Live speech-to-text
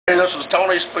Hey, this is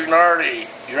Tony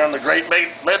Spinardi. You're in the great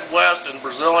Midwest in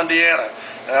Brazil, Indiana.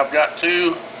 And I've got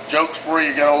two jokes for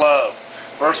you you're going to love.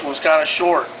 First one's kind of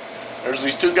short. There's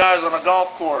these two guys on a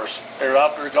golf course. They're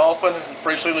out there golfing, and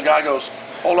pretty soon the guy goes,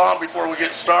 "Hold on before we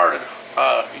get started."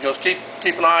 He goes, keep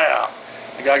an eye out.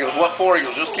 The guy goes, "What for?" He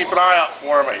goes, "Just keep an eye out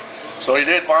for me." So he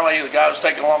did. Finally, the guy was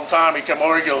taking a long time. He came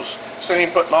over, he goes, seen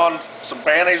him putting on some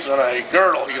panties and a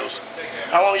girdle. He goes,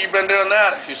 "How long have you been doing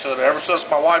that?" He said, "Ever since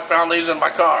my wife found these in my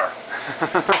car."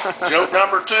 Joke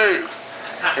number two.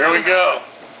 Here we go.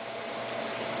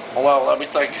 Well, let me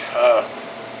think.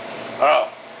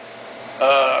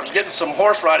 I was getting some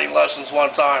horse riding lessons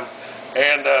one time,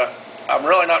 and I'm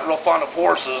really not real fond of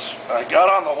horses. I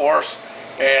got on the horse,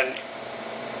 and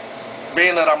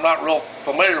being that I'm not real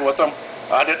familiar with them,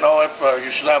 I didn't know if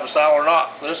you should have a saddle or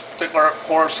not. This particular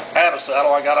horse had a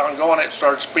saddle. I got on going, it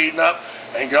started speeding up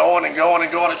and going and going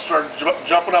and going. It started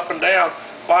jumping up and down.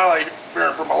 Finally,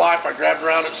 fearing for my life, I grabbed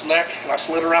around its neck and I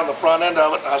slid around the front end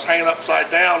of it. I was hanging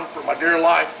upside down for my dear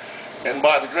life. And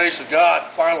by the grace of God,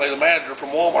 finally the manager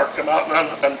from Walmart came out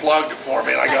and unplugged it for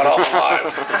me, and I got off alive.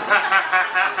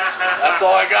 That's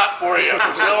all I got for you.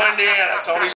 Brazil, Indiana. Tony